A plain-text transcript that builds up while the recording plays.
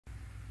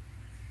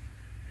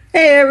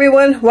Hey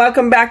everyone,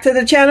 welcome back to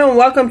the channel and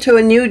welcome to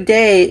a new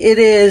day. It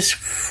is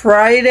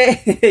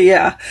Friday.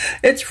 Yeah,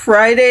 it's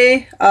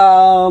Friday.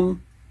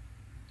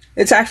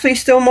 It's actually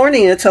still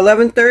morning. It's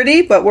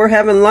 11:30, but we're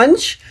having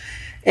lunch.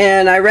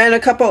 And I ran a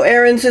couple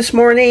errands this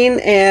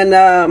morning,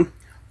 and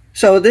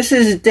so this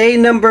is day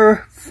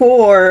number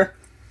 4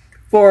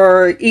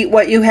 for Eat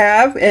What You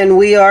Have, and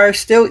we are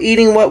still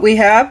eating what we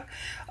have.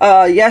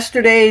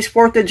 Yesterday's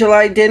 4th of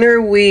July dinner,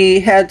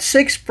 we had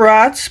 6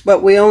 brats,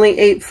 but we only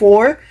ate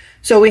 4.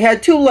 So we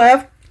had 2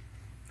 left.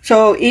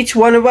 So each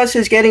one of us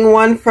is getting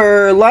 1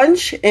 for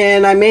lunch.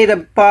 And I made a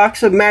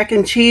box of mac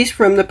and cheese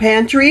from the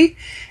pantry.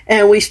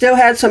 And we still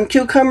had some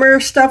cucumber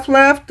stuff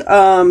left.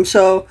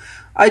 So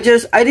I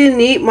didn't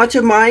eat much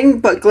of mine,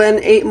 but Glenn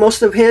ate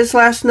most of his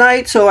last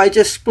night. So I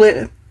just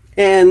split.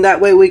 And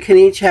that way we can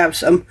each have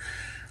some.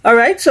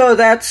 Alright, so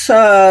that's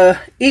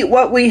Eat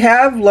What We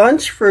Have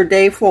lunch for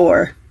day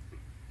 4.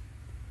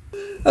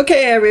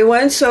 Okay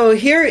everyone, so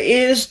here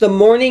is the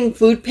morning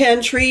food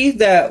pantry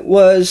that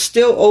was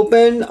still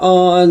open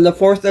on the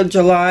 4th of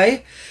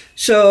July.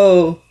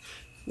 So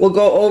we'll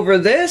go over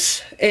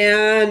this,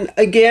 and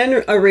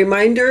again a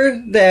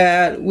reminder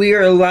that we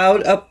are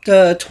allowed up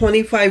to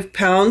 25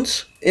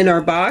 pounds in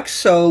our box,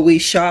 so we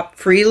shop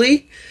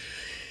freely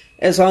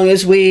as long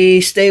as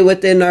we stay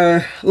within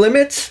our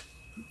limits.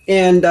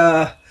 And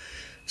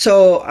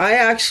so I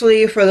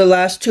actually for the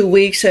last 2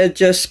 weeks had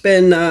just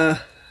been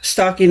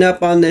stocking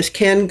up on this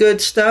canned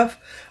goods stuff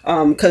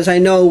because I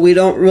know we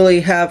don't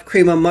really have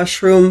cream of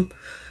mushroom,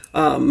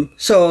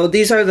 so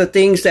these are the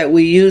things that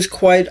we use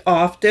quite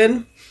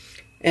often.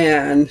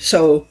 And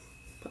so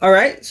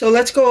alright, so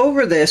let's go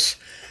over this.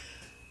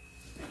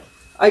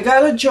 I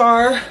got a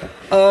jar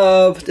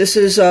of, this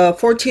is a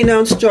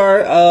 14-ounce jar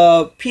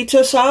of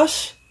pizza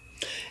sauce,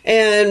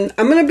 and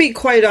I'm gonna be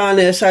quite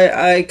honest,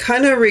 I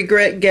kind of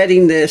regret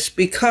getting this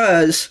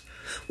because,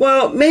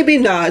 well, maybe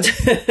not.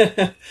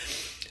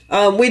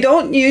 We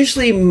don't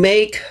usually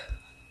make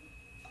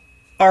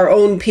our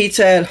own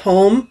pizza at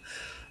home.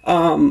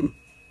 And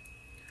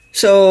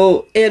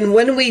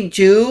when we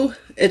do,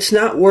 it's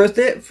not worth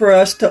it for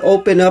us to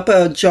open up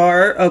a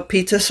jar of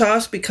pizza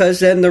sauce because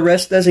then the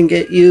rest doesn't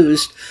get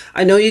used.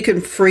 I know you can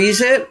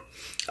freeze it,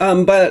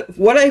 but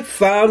what I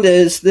found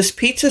is this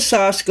pizza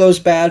sauce goes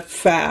bad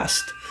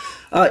fast.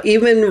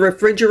 Even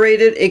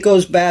refrigerated, it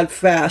goes bad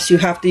fast. You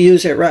have to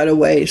use it right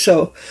away.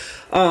 So,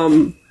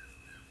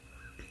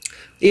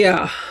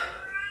 yeah.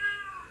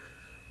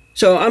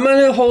 So I'm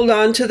going to hold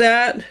on to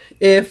that.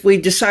 If we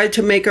decide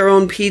to make our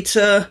own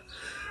pizza,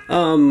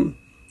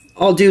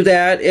 I'll do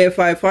that. If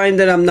I find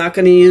that I'm not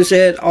going to use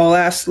it, I'll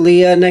ask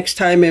Leah next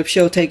time if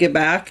she'll take it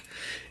back.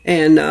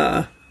 And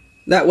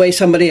that way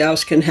somebody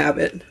else can have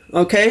it.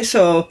 Okay,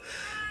 so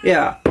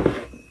yeah.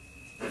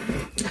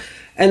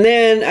 And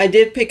then I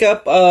did pick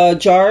up a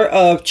jar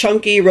of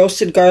chunky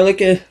roasted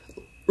garlic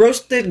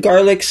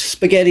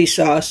spaghetti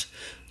sauce.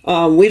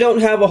 We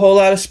don't have a whole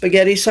lot of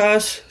spaghetti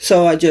sauce,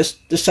 so I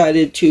just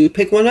decided to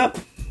pick one up.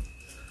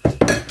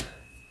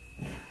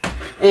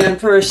 And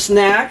for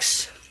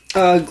snacks,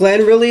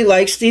 Glenn really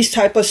likes these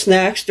type of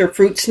snacks. They're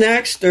fruit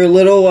snacks. They're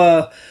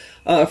little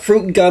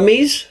fruit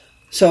gummies.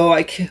 So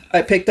I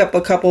picked up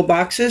a couple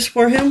boxes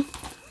for him.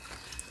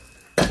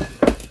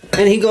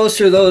 And he goes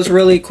through those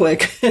really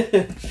quick.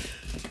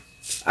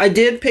 I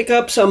did pick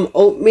up some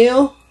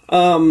oatmeal.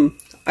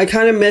 I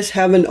kind of miss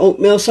having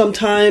oatmeal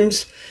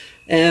sometimes.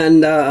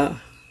 And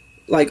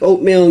like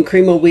oatmeal and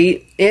cream of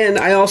wheat. And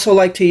I also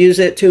like to use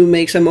it to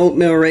make some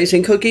oatmeal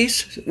raisin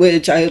cookies,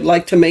 which I'd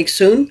like to make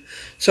soon.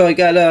 So I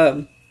got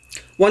a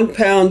 1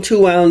 pound,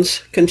 2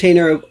 ounce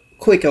container of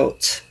quick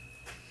oats.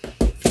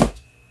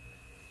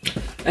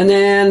 And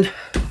then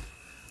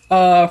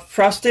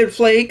Frosted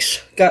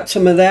Flakes, got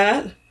some of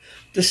that.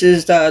 This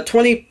is the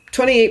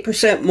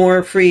 28%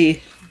 more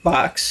free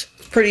box.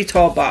 Pretty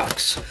tall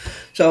box.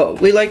 So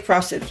we like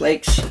Frosted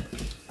Flakes.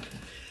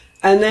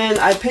 And then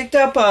I picked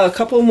up a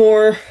couple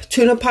more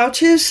tuna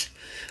pouches.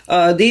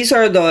 These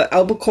are the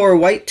albacore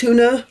white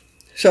tuna.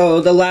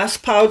 So the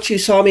last pouch you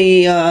saw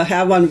me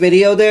have on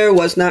video there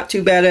was not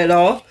too bad at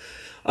all.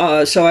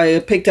 So I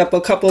picked up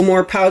a couple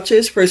more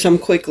pouches for some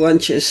quick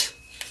lunches.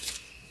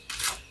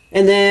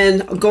 And then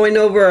going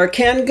over our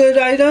canned good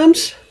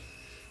items.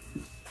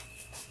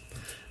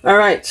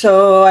 Alright,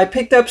 so I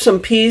picked up some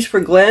peas for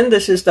Glenn.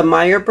 This is the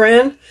Meyer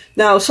brand.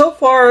 Now, so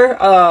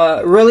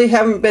far, really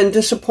haven't been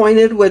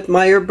disappointed with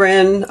Meyer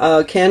brand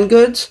canned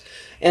goods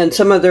and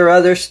some of their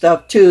other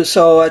stuff too.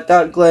 So I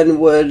thought Glenn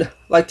would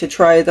like to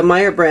try the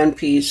Meyer brand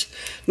peas.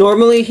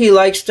 Normally, he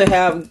likes to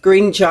have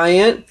Green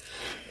Giant,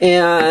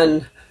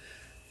 and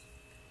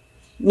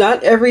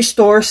not every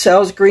store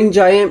sells Green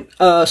Giant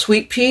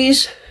sweet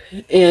peas.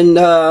 And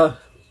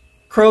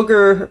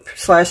Kroger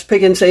 /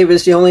 Pick and Save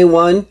is the only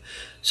one.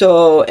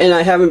 So, and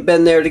I haven't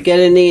been there to get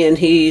any, and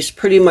he's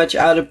pretty much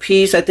out of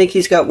peas. I think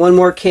he's got 1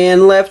 more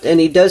can left, and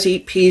he does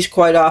eat peas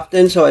quite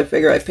often, so I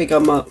figure I'd pick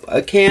him up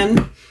a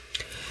can.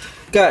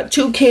 Got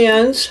 2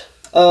 cans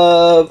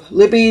of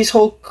Libby's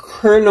whole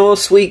kernel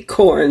sweet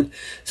corn.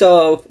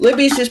 So,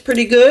 Libby's is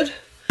pretty good.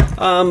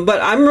 But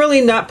I'm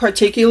really not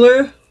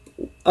particular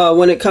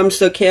when it comes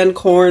to canned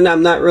corn.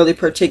 I'm not really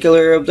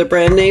particular of the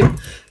brand name.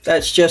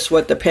 That's just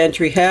what the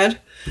pantry had.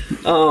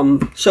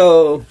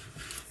 So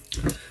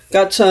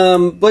got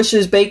some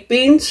Bush's baked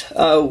beans.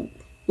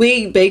 We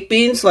eat baked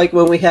beans like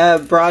when we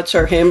have brats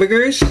or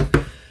hamburgers.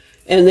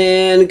 And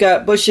then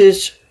got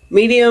Bush's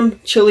medium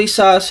chili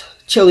sauce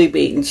chili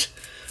beans.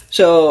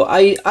 So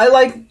I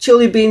like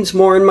chili beans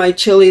more in my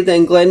chili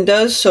than Glenn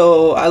does.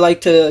 So I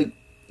like to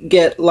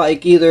get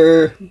like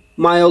either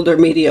mild or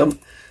medium.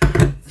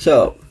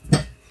 So,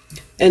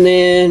 and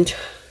then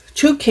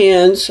 2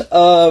 cans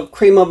of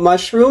cream of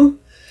mushroom.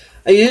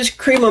 I use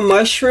cream of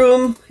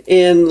mushroom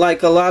in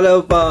like a lot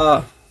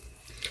of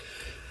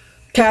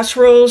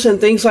casseroles and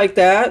things like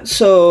that.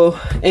 So,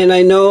 and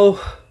I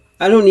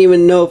don't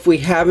even know if we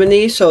have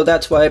any, so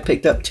that's why I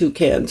picked up 2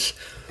 cans.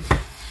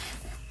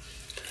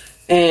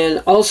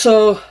 And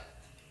also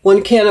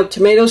 1 can of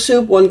tomato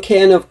soup, 1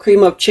 can of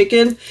cream of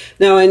chicken.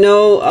 Now I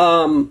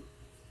know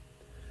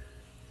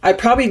I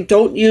probably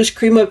don't use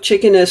cream of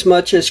chicken as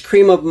much as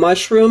cream of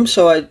mushroom,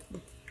 so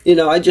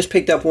I just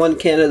picked up 1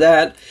 can of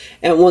that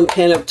and 1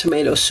 can of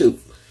tomato soup.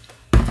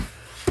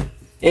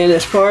 And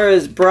as far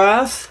as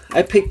broth,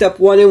 I picked up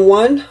 1 and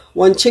 1,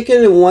 1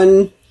 chicken and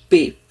 1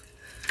 beef.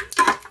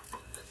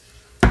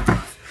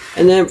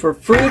 And then for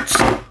fruits,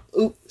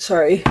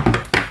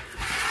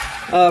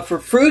 for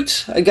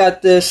fruits, I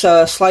got this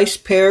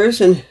sliced pears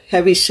and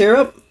heavy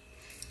syrup.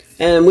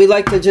 And we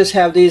like to just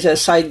have these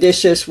as side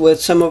dishes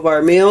with some of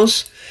our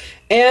meals.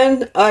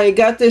 And I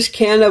got this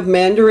can of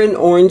mandarin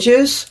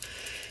oranges.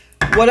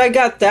 What I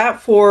got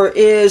that for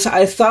is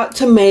I thought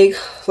to make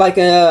like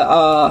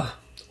a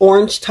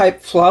orange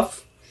type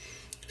fluff.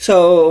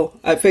 So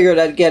I figured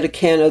I'd get a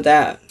can of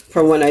that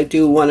for when I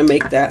do want to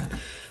make that.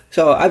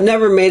 So I've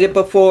never made it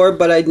before,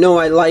 but I know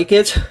I like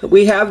it.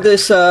 We have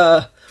this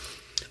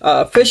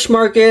fish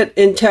market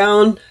in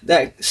town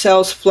that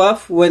sells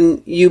fluff.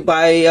 When you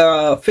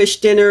buy fish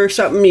dinner or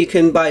something, you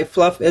can buy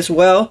fluff as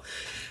well.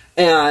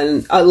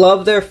 And I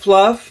love their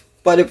fluff,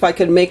 but if I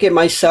could make it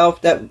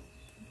myself, that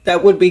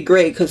would be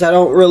great, because I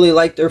don't really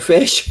like their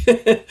fish.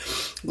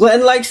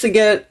 Glenn likes to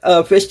get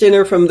fish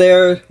dinner from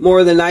there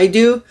more than I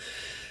do.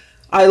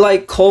 I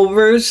like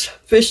Culver's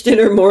fish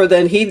dinner more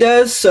than he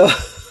does, so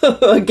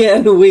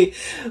again, we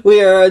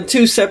are on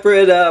 2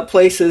 separate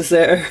places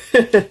there.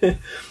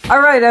 All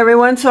right,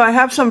 everyone, so I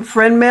have some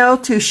friend mail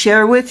to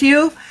share with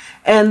you.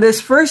 And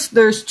there's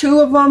 2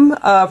 of them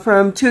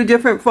from 2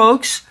 different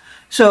folks.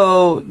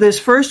 So this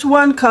first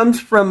one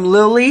comes from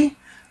Lily.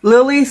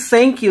 Lily,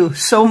 thank you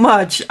so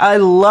much. I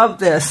love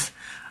this.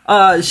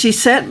 She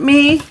sent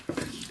me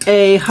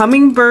a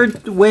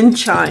hummingbird wind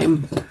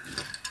chime.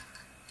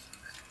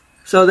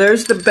 So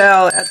there's the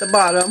bell at the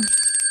bottom.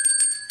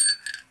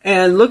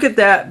 And look at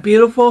that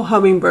beautiful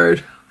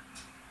hummingbird.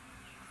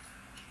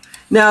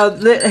 Now,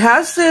 it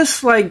has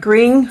this like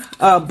green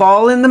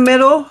ball in the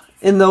middle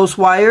in those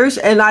wires.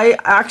 And I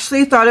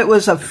actually thought it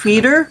was a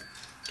feeder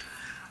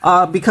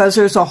because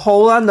there's a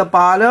hole on the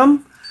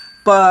bottom.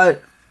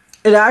 But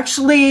it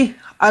actually,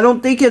 I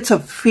don't think it's a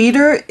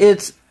feeder.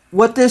 It's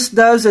what this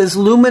does is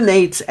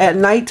illuminates at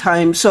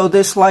nighttime, so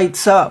this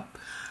lights up.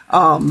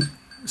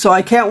 So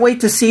I can't wait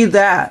to see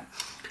that.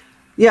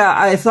 Yeah,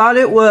 I thought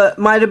it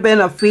might have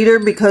been a feeder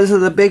because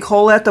of the big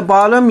hole at the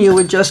bottom. You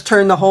would just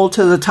turn the hole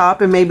to the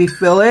top and maybe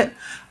fill it.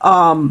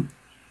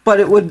 But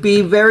it would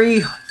be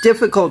very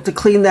difficult to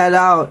clean that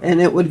out, and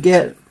it would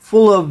get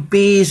full of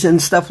bees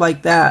and stuff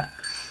like that.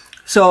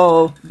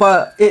 So,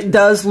 but it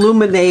does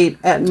illuminate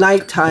at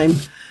nighttime.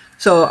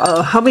 So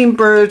a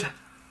hummingbird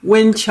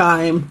wind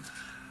chime.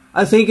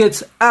 I think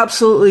it's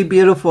absolutely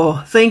beautiful.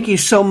 Thank you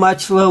so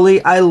much,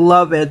 Lily. I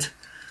love it.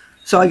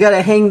 So I got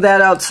to hang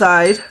that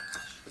outside.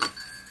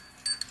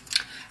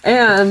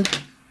 And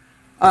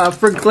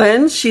for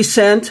Glenn, she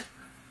sent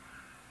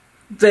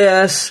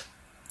this.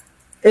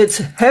 It's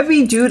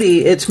heavy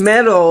duty. It's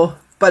metal,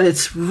 but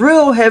it's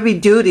real heavy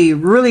duty,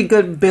 really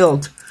good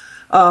build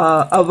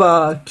of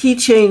a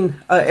keychain,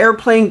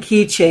 airplane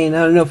keychain.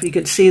 I don't know if you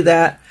could see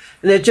that.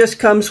 And it just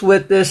comes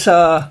with this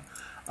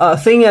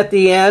thing at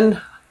the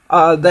end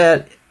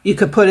that you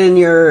could put in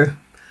your,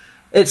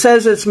 it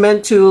says it's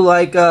meant to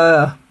like,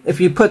 if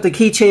you put the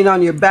keychain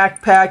on your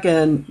backpack,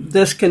 and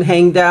this can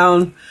hang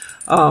down.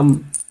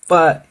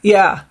 But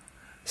yeah,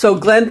 so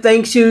Glenn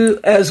thanks you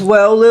as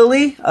well,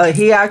 Lily.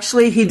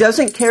 He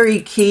doesn't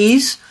carry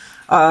keys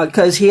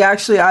because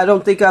I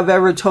don't think I've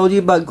ever told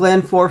you, but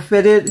Glenn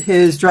forfeited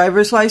his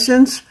driver's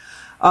license.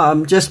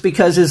 Just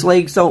because his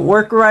legs don't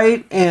work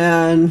right,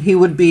 and he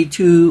would be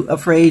too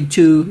afraid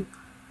to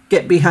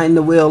get behind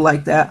the wheel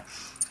like that.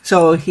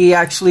 So he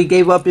actually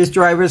gave up his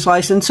driver's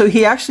license. So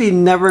he actually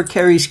never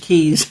carries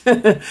keys.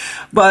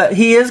 But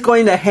he is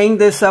going to hang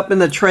this up in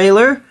the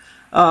trailer.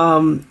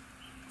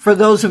 For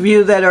those of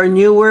you that are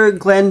newer,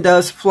 Glenn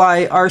does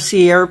fly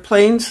RC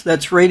airplanes.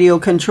 That's radio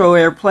control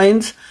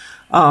airplanes.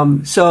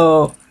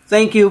 So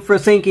thank you for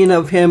thinking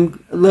of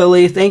him,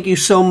 Lily. Thank you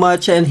so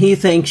much, and he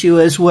thanks you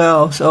as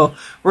well. So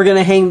we're going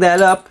to hang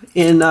that up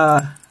in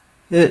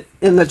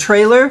the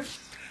trailer.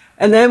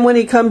 And then when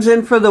he comes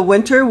in for the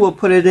winter, we'll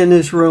put it in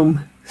his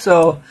room.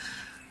 So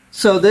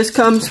this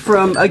comes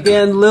from,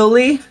 again,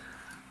 Lily.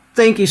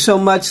 Thank you so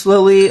much,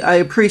 Lily. I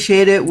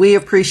appreciate it. We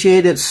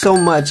appreciate it so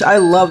much. I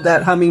love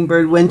that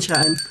hummingbird wind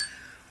chime.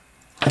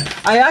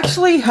 I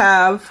actually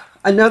have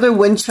another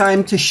wind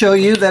chime to show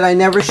you that I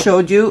never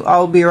showed you.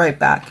 I'll be right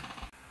back.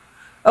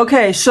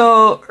 Okay,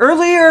 so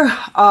earlier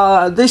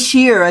this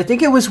year, I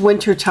think it was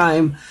winter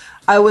time,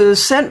 I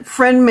was sent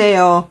friend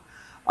mail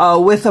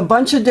with a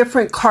bunch of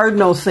different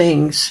cardinal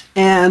things.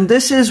 And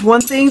this is one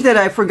thing that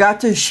I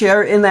forgot to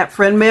share in that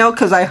friend mail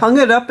because I hung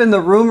it up in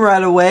the room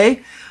right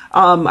away.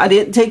 I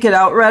didn't take it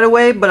out right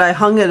away, but I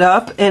hung it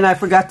up and I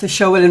forgot to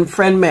show it in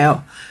friend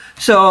mail.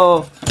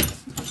 So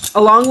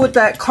along with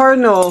that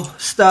cardinal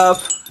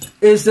stuff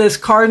is this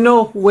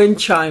cardinal wind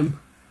chime.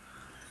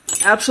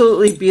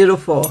 Absolutely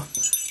beautiful.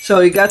 So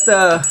you got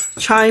the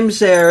chimes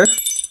there.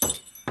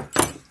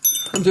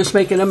 I'm just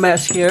making a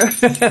mess here.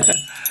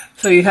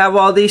 So you have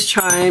all these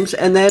chimes,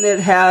 and then it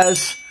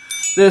has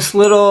this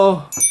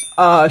little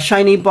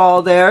shiny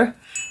ball there.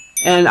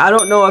 And I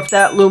don't know if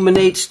that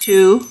illuminates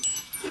too.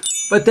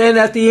 But then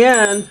at the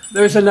end,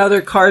 there's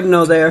another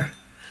cardinal there.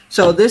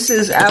 So this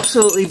is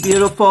absolutely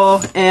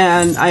beautiful,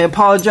 and I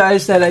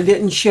apologize that I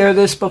didn't share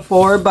this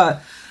before,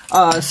 but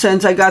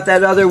since I got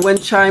that other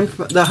wind chime,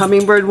 the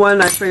hummingbird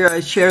one, I figure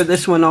I'd share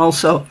this one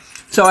also.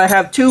 So I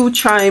have two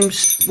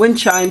chimes, wind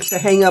chimes, to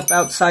hang up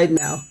outside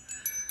now.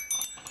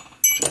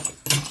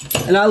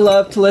 And I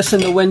love to listen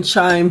to wind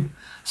chime,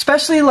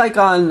 especially like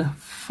on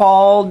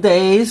fall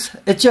days.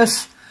 It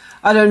just,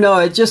 I don't know,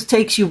 it just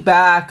takes you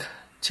back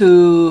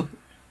to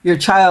your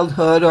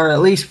childhood, or at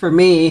least for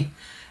me.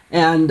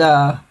 And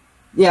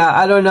yeah,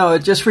 I don't know,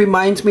 it just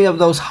reminds me of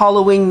those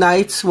Halloween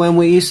nights when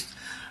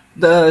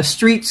the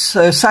streets,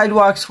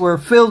 sidewalks were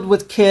filled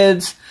with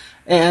kids,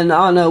 and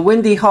on a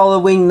windy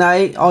Halloween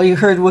night, all you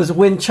heard was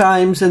wind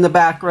chimes in the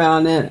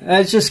background, and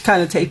it just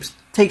kind of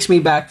takes me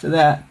back to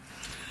that.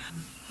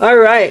 All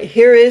right,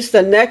 here is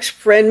the next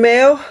friend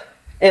mail,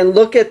 and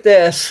look at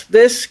this.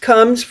 This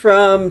comes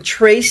from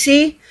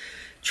Tracy.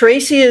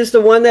 Tracy is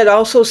the one that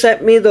also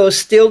sent me those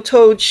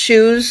steel-toed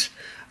shoes,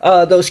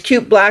 those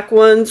cute black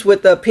ones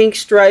with the pink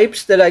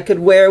stripes that I could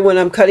wear when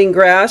I'm cutting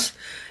grass.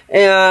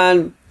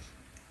 And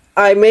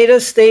I made a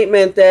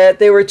statement that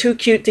they were too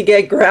cute to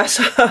get grass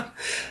on.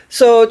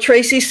 So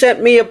Tracy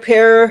sent me a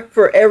pair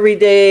for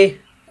everyday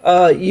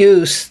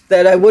use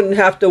that I wouldn't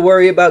have to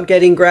worry about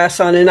getting grass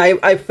on. And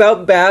I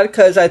felt bad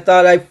because I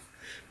thought I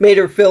made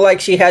her feel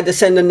like she had to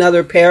send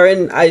another pair,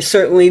 and I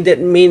certainly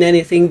didn't mean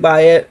anything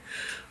by it.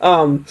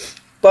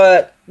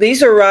 But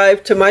these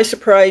arrived to my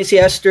surprise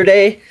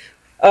yesterday.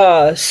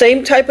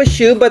 Same type of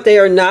shoe, but they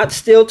are not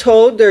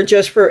steel-toed. They're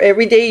just for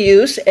everyday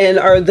use. And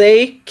are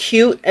they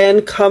cute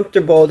and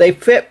comfortable? They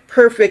fit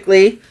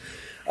perfectly.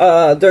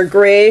 They're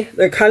gray.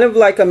 They're kind of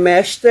like a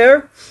mesh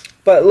there.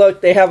 But look,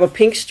 they have a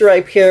pink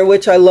stripe here,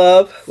 which I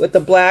love, with the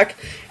black.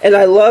 And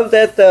I love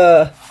that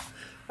the...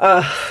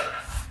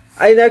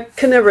 I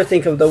can never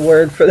think of the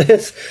word for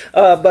this,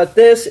 but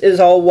this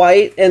is all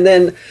white, and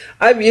then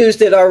I've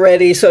used it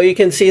already, so you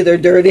can see they're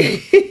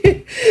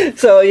dirty.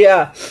 So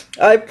yeah,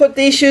 I put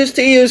these shoes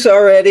to use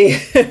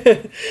already,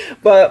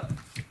 but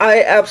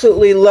I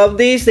absolutely love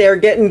these. They are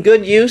getting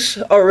good use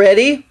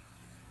already.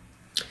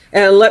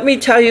 And let me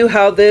tell you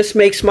how this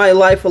makes my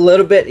life a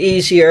little bit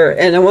easier.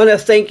 And I want to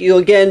thank you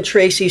again,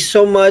 Tracy,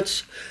 so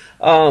much.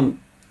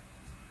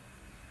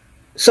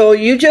 So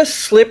you just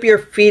slip your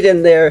feet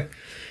in there.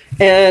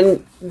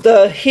 And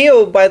the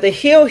heel, by the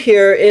heel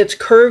here, it's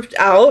curved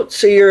out,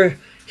 so your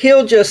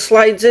heel just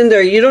slides in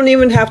there. You don't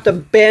even have to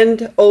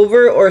bend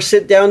over or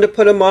sit down to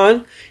put them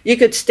on. You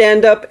could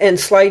stand up and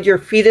slide your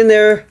feet in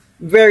there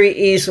very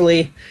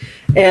easily.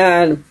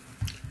 And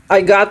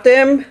I got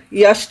them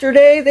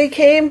yesterday, they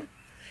came,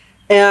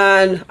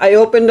 and I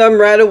opened them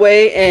right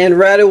away, and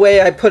right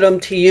away I put them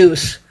to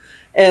use.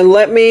 And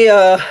let me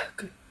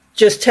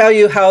just tell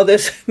you how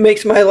this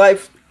makes my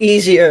life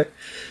easier.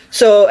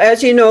 So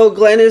as you know,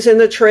 Glenn is in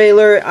the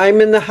trailer, I'm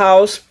in the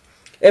house.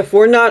 If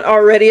we're not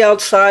already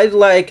outside,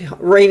 like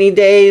rainy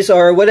days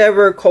or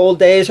whatever, cold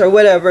days or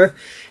whatever,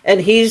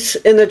 and he's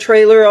in the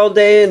trailer all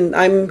day and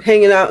I'm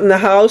hanging out in the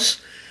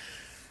house,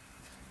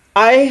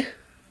 I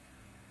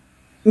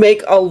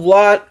make a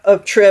lot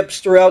of trips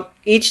throughout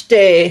each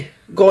day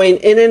going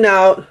in and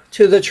out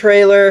to the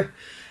trailer.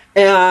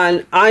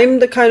 And I'm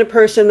the kind of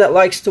person that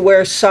likes to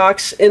wear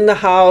socks in the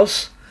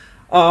house.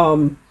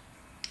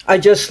 I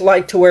just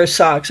like to wear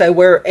socks. I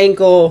wear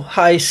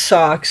ankle-high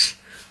socks.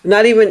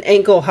 Not even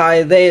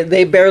ankle-high.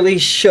 They barely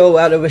show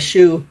out of a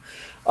shoe.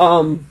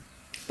 But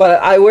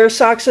I wear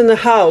socks in the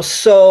house.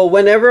 So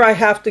whenever I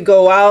have to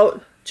go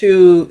out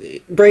to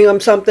bring them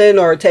something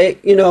or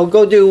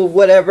go do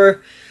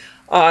whatever,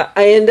 I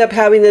end up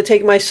having to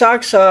take my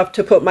socks off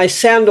to put my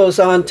sandals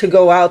on to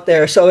go out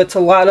there. So it's a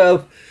lot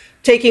of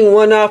taking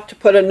one off to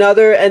put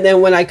another, and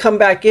then when I come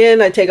back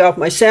in, I take off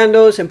my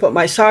sandals and put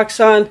my socks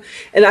on.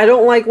 And I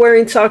don't like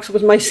wearing socks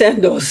with my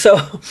sandals,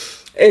 so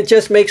it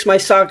just makes my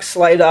socks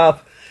slide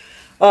off.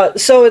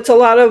 So it's a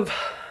lot of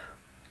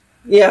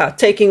yeah,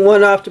 taking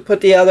one off to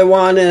put the other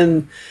one,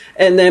 and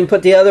then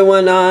put the other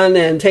one on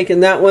and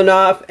taking that one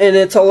off, and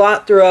it's a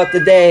lot throughout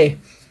the day.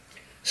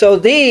 So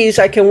these,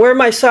 I can wear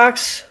my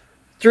socks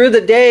through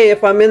the day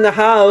if I'm in the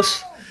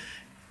house,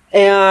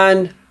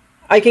 and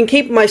I can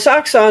keep my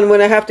socks on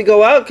when I have to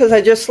go out because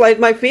I just slide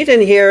my feet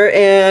in here,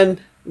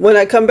 and when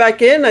I come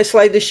back in, I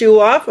slide the shoe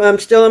off and I'm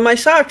still in my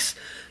socks.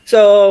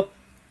 So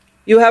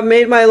you have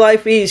made my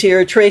life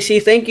easier, Tracy.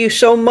 Thank you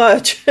so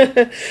much.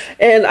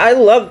 And I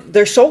love,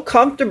 they're so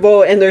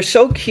comfortable and they're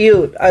so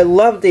cute. I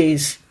love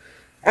these.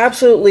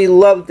 Absolutely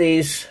love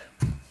these.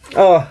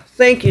 Oh,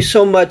 thank you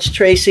so much,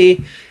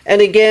 Tracy.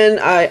 And again,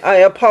 I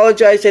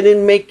apologize. I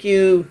didn't make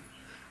you,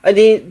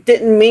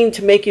 didn't mean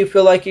to make you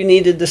feel like you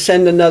needed to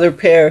send another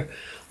pair.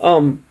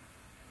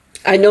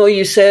 I know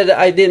you said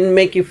I didn't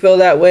make you feel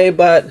that way,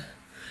 but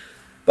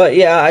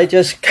yeah, I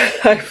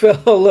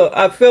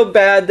feel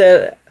bad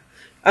that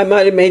I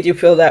might have made you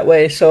feel that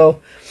way.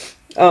 So,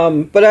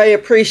 but I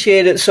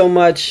appreciate it so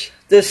much.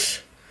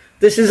 This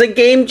is a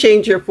game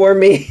changer for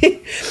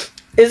me.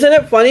 Isn't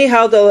it funny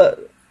how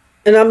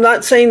and I'm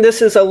not saying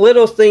this is a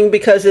little thing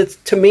because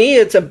to me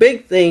it's a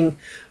big thing,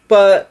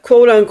 but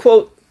quote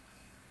unquote,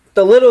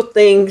 the little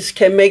things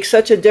can make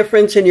such a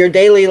difference in your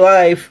daily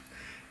life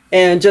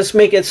and just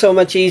make it so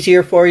much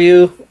easier for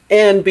you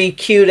and be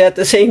cute at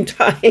the same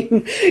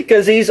time,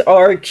 because these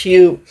are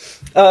cute.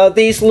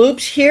 These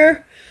loops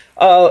here,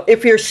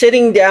 if you're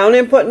sitting down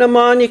and putting them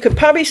on, you could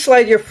probably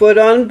slide your foot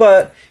on,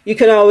 but you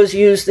can always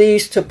use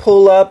these to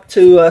pull up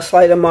to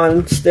slide them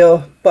on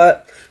still.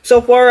 But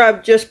so far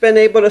I've just been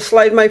able to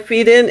slide my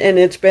feet in and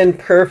it's been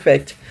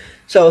perfect.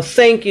 So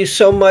thank you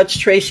so much,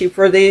 Tracy,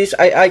 for these.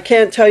 I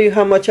can't tell you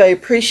how much I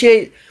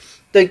appreciate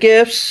the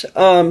gifts,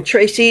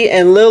 Tracy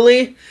and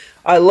Lily.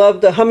 I love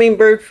the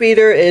hummingbird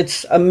feeder.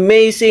 It's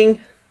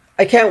amazing.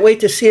 I can't wait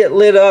to see it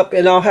lit up,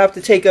 and I'll have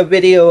to take a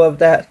video of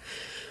that.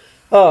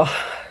 Oh,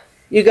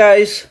 you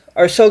guys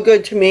are so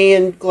good to me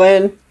and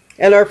Glenn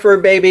and our fur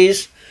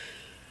babies.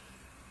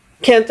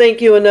 Can't thank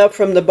you enough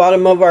from the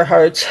bottom of our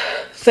hearts.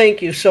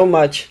 Thank you so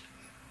much.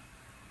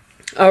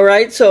 All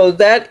right, so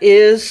that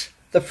is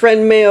the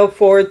friend mail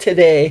for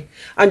today.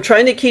 I'm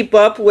trying to keep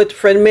up with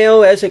friend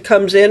mail as it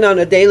comes in on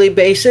a daily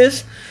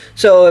basis.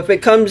 So if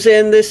it comes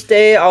in this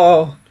day,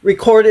 I'll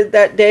record it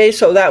that day,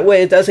 so that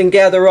way it doesn't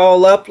gather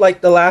all up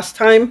like the last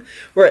time,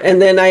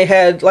 and then I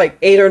had like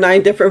 8 or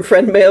 9 different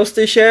friend mails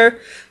to share.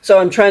 So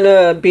I'm trying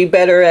to be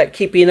better at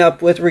keeping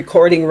up with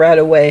recording right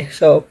away.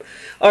 So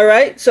all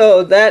right,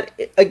 so that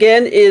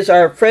again is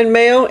our friend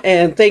mail,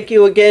 and thank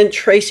you again,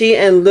 Tracy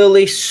and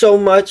Lily, so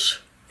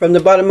much from the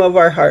bottom of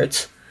our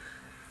hearts.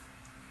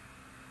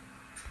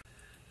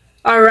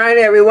 All right,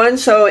 everyone,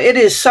 so it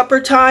is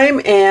supper time,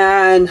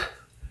 and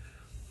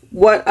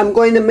what I'm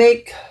going to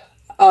make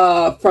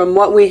from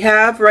what we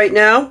have right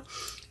now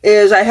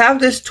is I have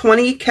this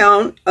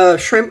 20-count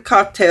shrimp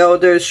cocktail.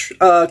 There's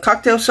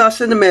cocktail sauce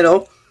in the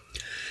middle.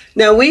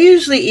 Now, we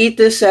usually eat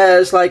this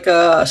as like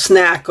a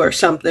snack or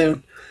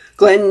something.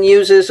 Glenn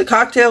uses the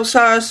cocktail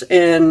sauce,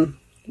 and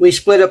we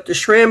split up the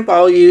shrimp.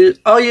 I'll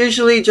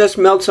usually just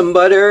melt some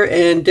butter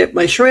and dip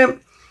my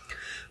shrimp.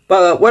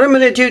 But what I'm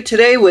going to do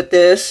today with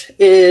this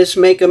is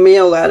make a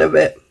meal out of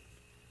it.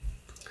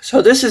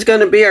 So this is going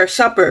to be our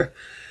supper.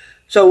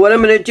 So what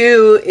I'm going to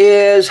do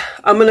is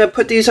I'm going to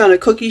put these on a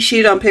cookie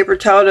sheet on paper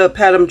towel to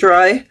pat them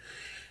dry.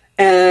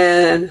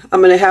 And I'm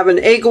going to have an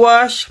egg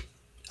wash.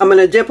 I'm going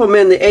to dip them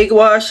in the egg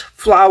wash,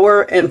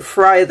 flour, and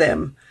fry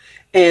them.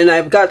 And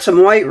I've got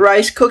some white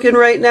rice cooking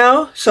right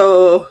now.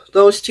 So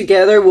those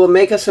together will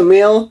make us a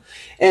meal.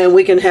 And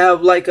we can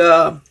have like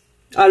a,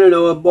 I don't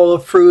know, a bowl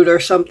of fruit or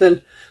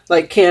something,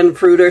 like canned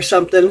fruit or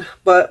something.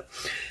 But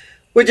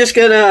we're just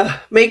going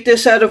to make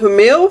this out of a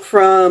meal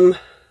from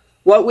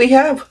what we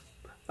have.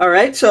 All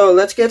right, so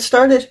let's get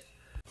started.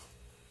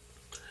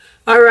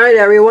 All right,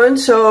 everyone,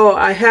 so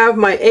I have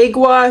my egg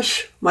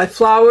wash, my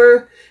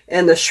flour,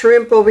 and the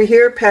shrimp over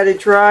here patted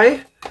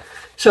dry.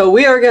 So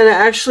we are going to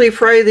actually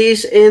fry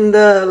these in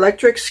the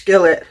electric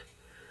skillet.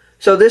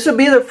 So this will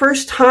be the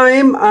first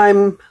time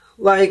I'm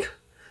like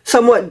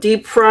somewhat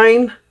deep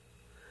frying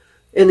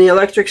in the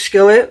electric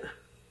skillet.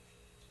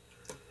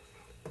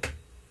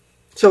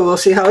 So we'll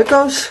see how it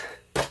goes.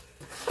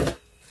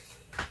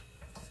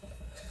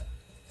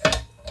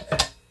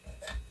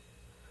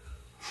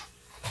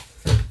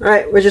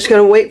 Alright, we're just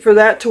going to wait for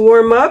that to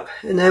warm up,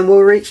 and then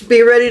we'll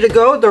be ready to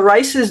go. The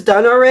rice is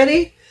done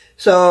already,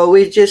 so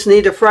we just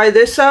need to fry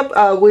this up.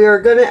 We are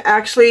going to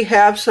actually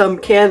have some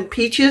canned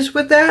peaches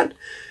with that,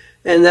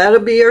 and that'll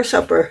be our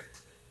supper.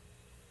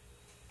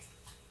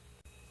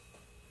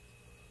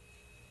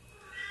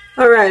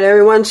 Alright,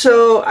 everyone,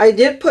 so I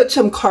did put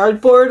some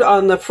cardboard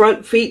on the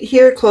front feet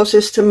here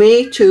closest to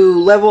me to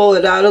level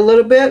it out a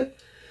little bit.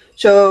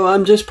 So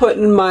I'm just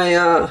putting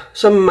my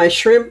some of my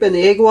shrimp in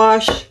the egg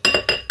wash.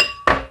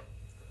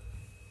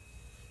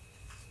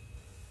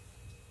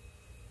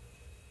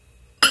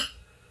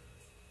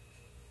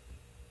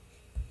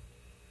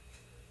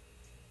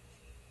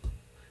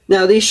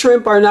 Now these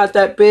shrimp are not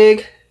that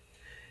big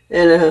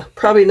and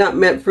probably not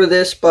meant for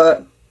this,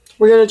 but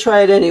we're going to try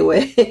it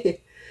anyway.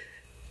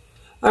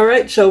 All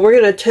right, so we're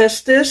going to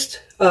test this.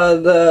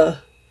 The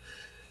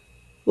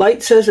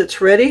light says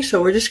it's ready,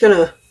 so we're just going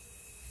to,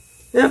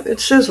 yep,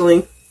 it's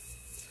sizzling.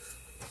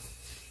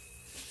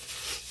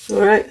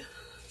 All right,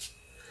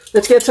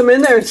 let's get some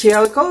in there and see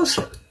how it goes.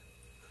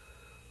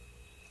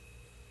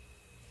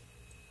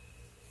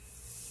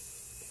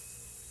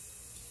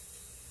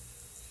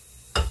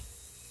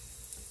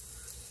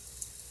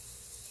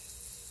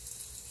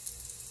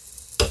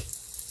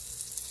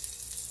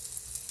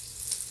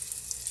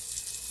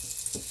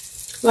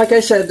 Like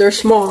I said, they're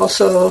small,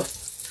 so,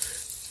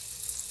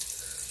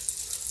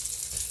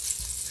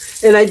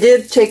 and I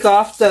did take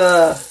off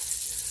the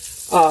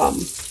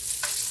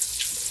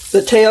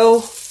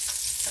tail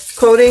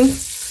coating,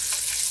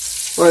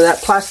 or that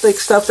plastic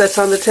stuff that's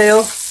on the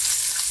tail.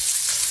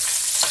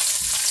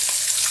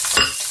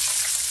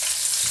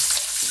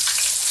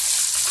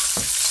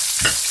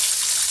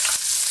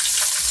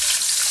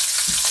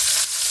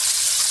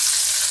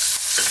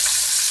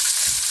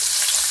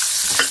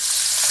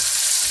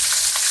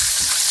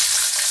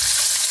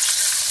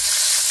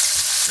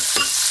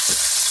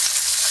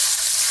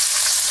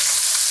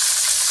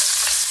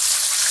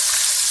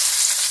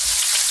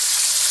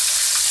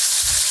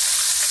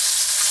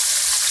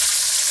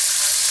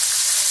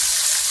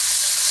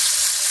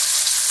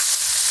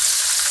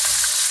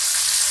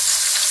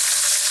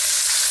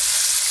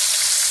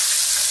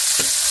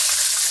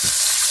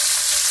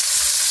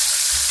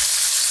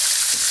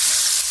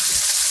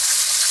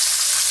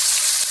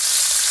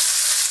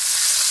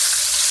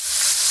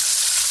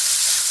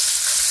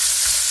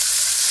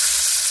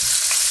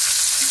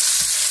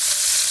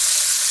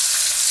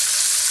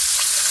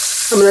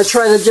 I'm going to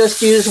try to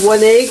just use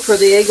one egg for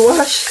the egg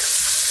wash,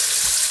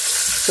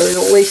 so we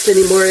don't waste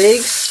any more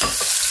eggs.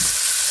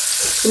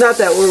 Not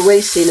that we're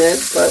wasting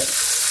it, but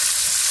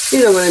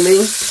you know what I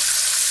mean.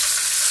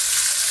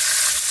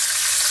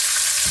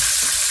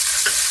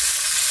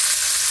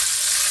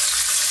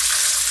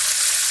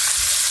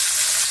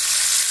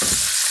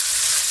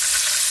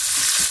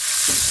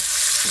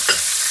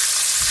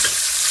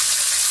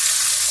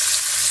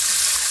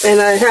 And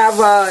I have,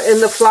 in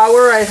the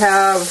flour, I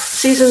have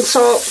seasoned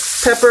salt,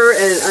 pepper,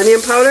 and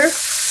onion powder.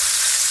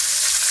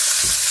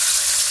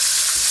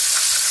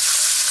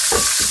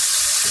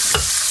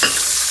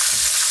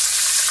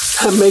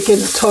 I'm making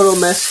a total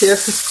mess here.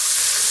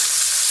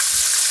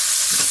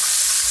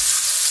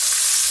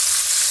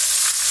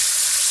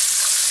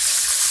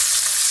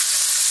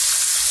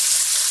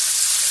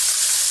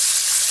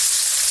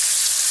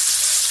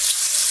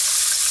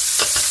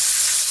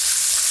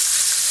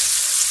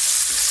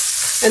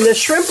 And the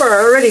shrimp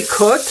are already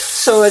cooked,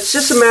 so it's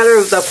just a matter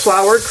of the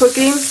flour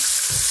cooking,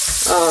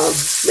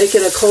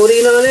 making a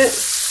coating on it.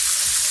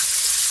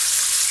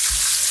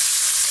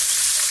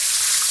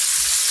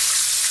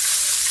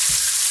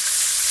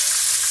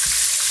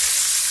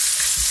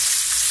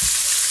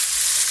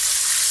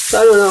 So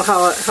I don't know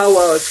how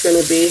well it's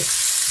going to be.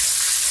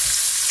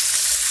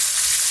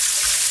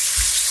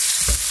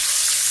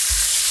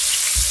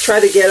 Try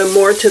to get them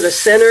more to the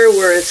center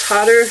where it's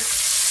hotter.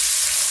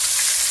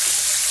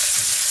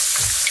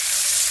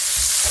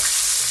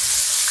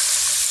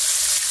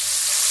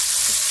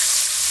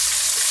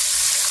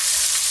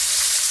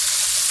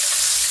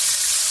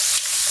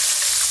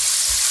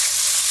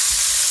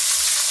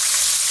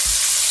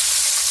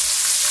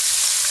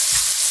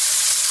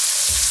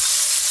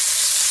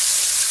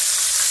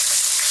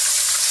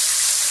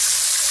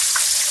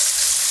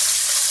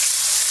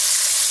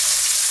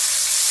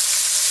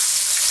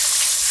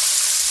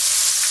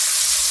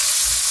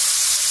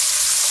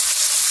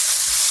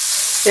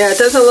 Yeah, it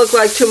doesn't look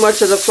like too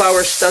much of the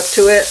flour stuck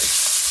to it.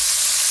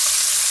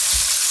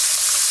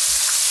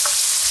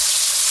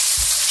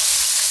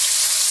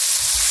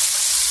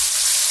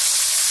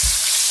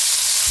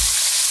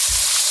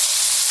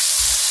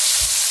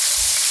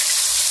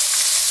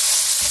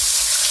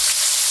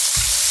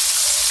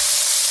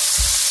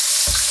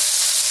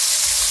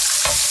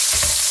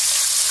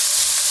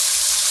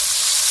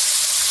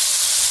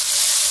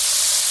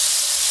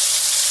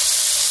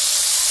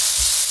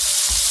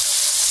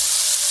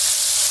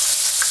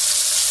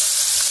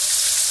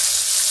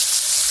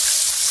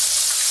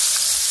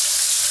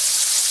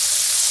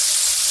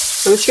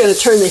 I'm just going to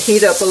turn the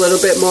heat up a little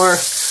bit more.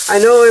 I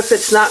know if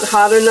it's not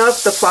hot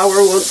enough, the flour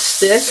won't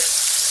stick.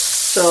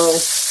 So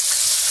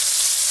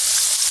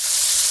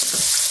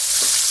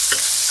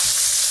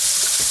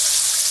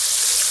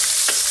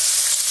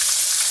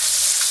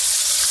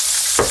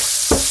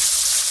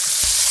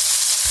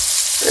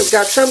I've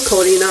got some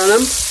coating on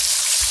them.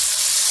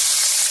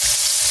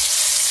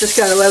 Just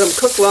got to let them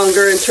cook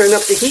longer and turn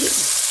up the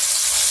heat.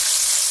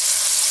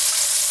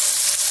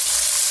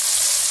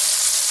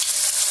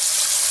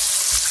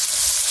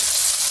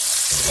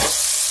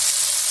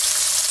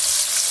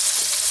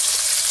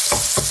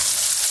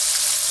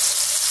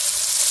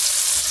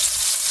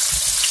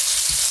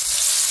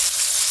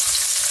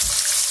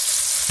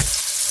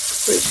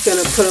 We're just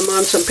going to put them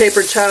on some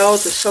paper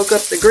towels to soak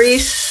up the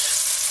grease.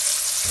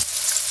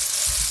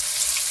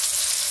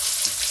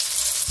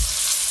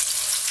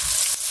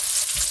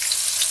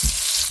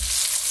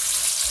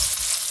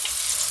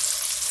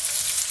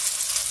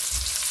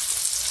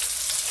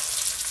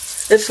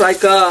 It's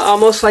like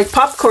almost like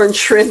popcorn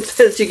shrimp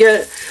that you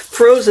get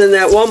frozen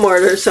at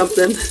Walmart or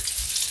something.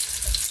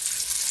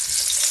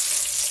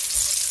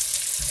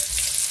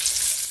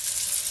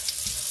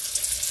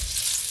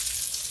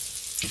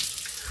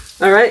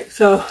 Alright,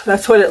 so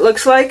that's what it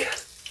looks like.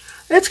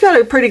 It's got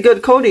a pretty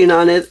good coating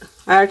on it.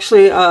 I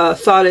actually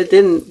thought it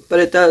didn't, but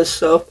it does.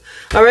 So,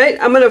 alright,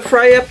 I'm going to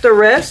fry up the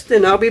rest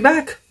and I'll be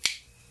back.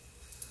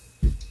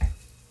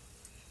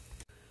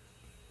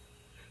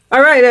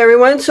 Alright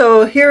everyone,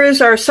 so here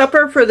is our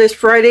supper for this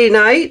Friday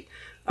night.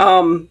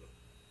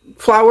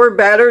 Flour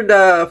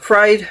battered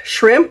fried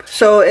shrimp.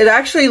 So it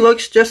actually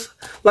looks just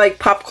like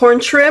popcorn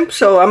shrimp.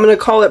 So I'm going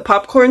to call it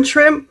popcorn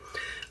shrimp.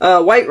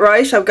 White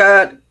rice. I've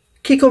got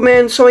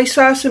Kikkoman soy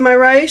sauce in my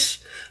rice.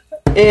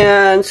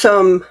 And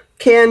some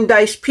canned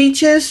diced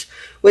peaches,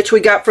 which we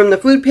got from the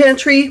food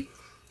pantry.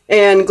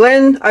 And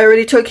Glenn, I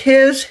already took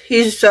his.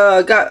 He's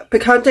got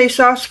picante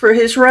sauce for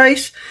his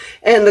rice.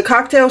 And the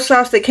cocktail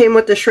sauce that came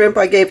with the shrimp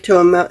I gave to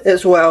him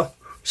as well.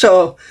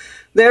 So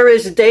there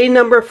is day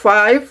number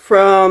 5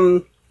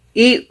 from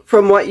Eat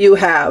From What You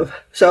Have.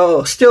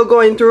 So still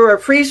going through our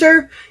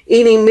freezer,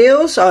 eating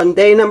meals on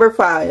day number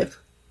 5.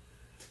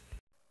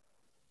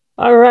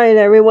 Alright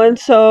everyone,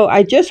 so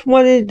I just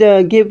wanted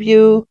to give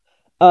you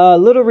a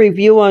little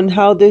review on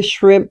how this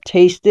shrimp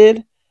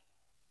tasted.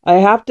 I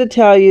have to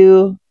tell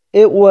you,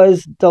 it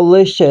was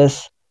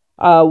delicious.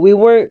 We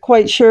weren't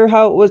quite sure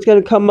how it was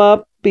going to come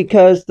up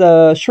because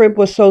the shrimp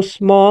was so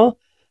small,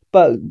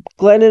 but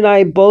Glenn and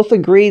I both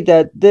agreed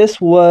that this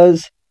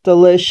was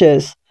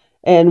delicious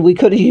and we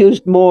could have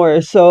used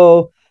more.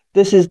 So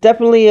this is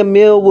definitely a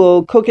meal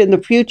we'll cook in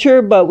the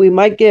future, but we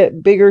might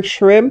get bigger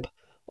shrimp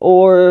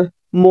or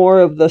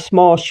more of the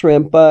small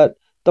shrimp, but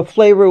the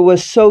flavor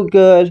was so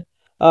good.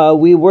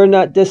 We were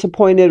not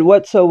disappointed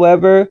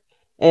whatsoever.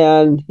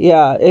 And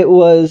yeah, it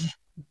was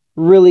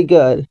really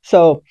good.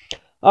 So,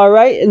 all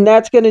right. And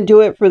that's going to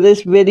do it for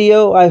this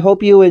video. I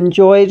hope you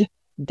enjoyed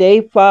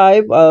day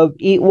 5 of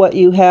Eat What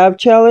You Have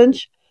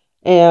challenge.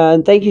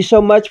 And thank you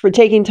so much for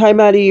taking time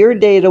out of your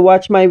day to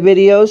watch my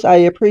videos. I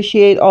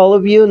appreciate all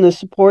of you and the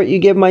support you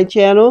give my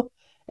channel.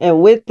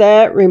 And with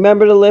that,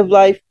 remember to live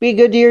life, be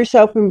good to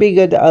yourself, and be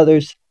good to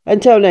others.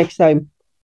 Until next time.